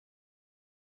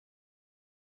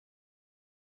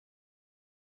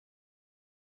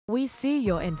We see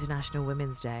your International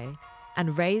Women's Day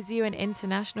and raise you an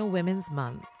International Women's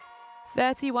Month.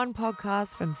 31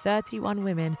 podcasts from 31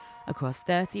 women across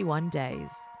 31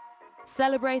 days.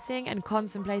 Celebrating and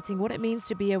contemplating what it means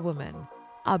to be a woman,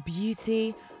 our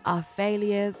beauty, our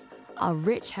failures, our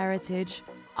rich heritage,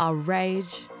 our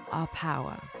rage, our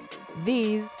power.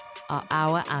 These are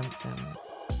our anthems.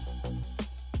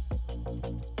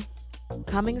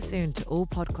 Coming soon to all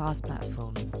podcast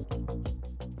platforms.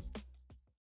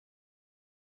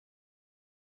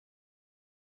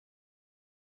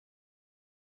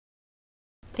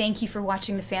 Thank you for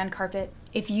watching The Fan Carpet.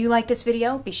 If you like this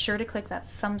video, be sure to click that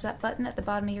thumbs up button at the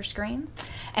bottom of your screen.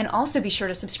 And also be sure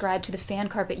to subscribe to the Fan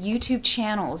Carpet YouTube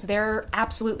channels. They're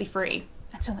absolutely free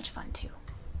and so much fun too.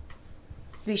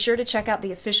 Be sure to check out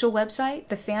the official website,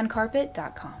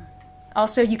 thefancarpet.com.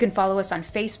 Also, you can follow us on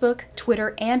Facebook,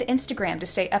 Twitter, and Instagram to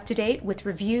stay up to date with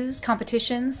reviews,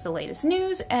 competitions, the latest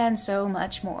news, and so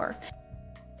much more.